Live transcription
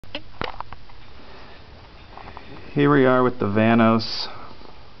here we are with the VANOS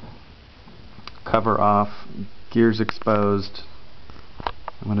cover off, gears exposed.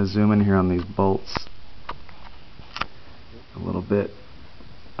 I'm going to zoom in here on these bolts a little bit.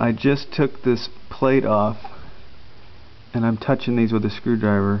 I just took this plate off and I'm touching these with a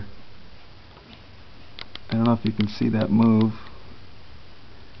screwdriver. I don't know if you can see that move.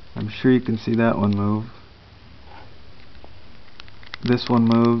 I'm sure you can see that one move. This one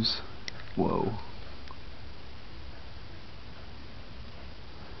moves. Whoa.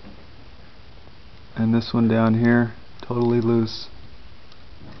 And this one down here, totally loose.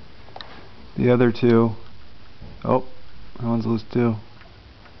 The other two, oh, that one's loose too.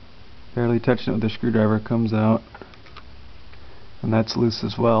 Barely touching it with the screwdriver, comes out. And that's loose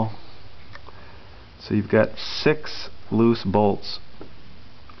as well. So you've got 6 loose bolts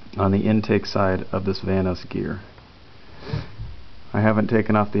on the intake side of this VANOS gear. I haven't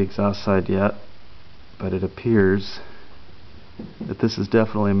taken off the exhaust side yet, but it appears that this is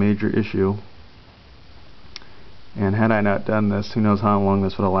definitely a major issue. And had I not done this, who knows how long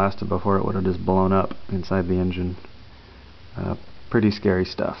this would have lasted before it would have just blown up inside the engine. Pretty scary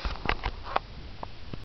stuff.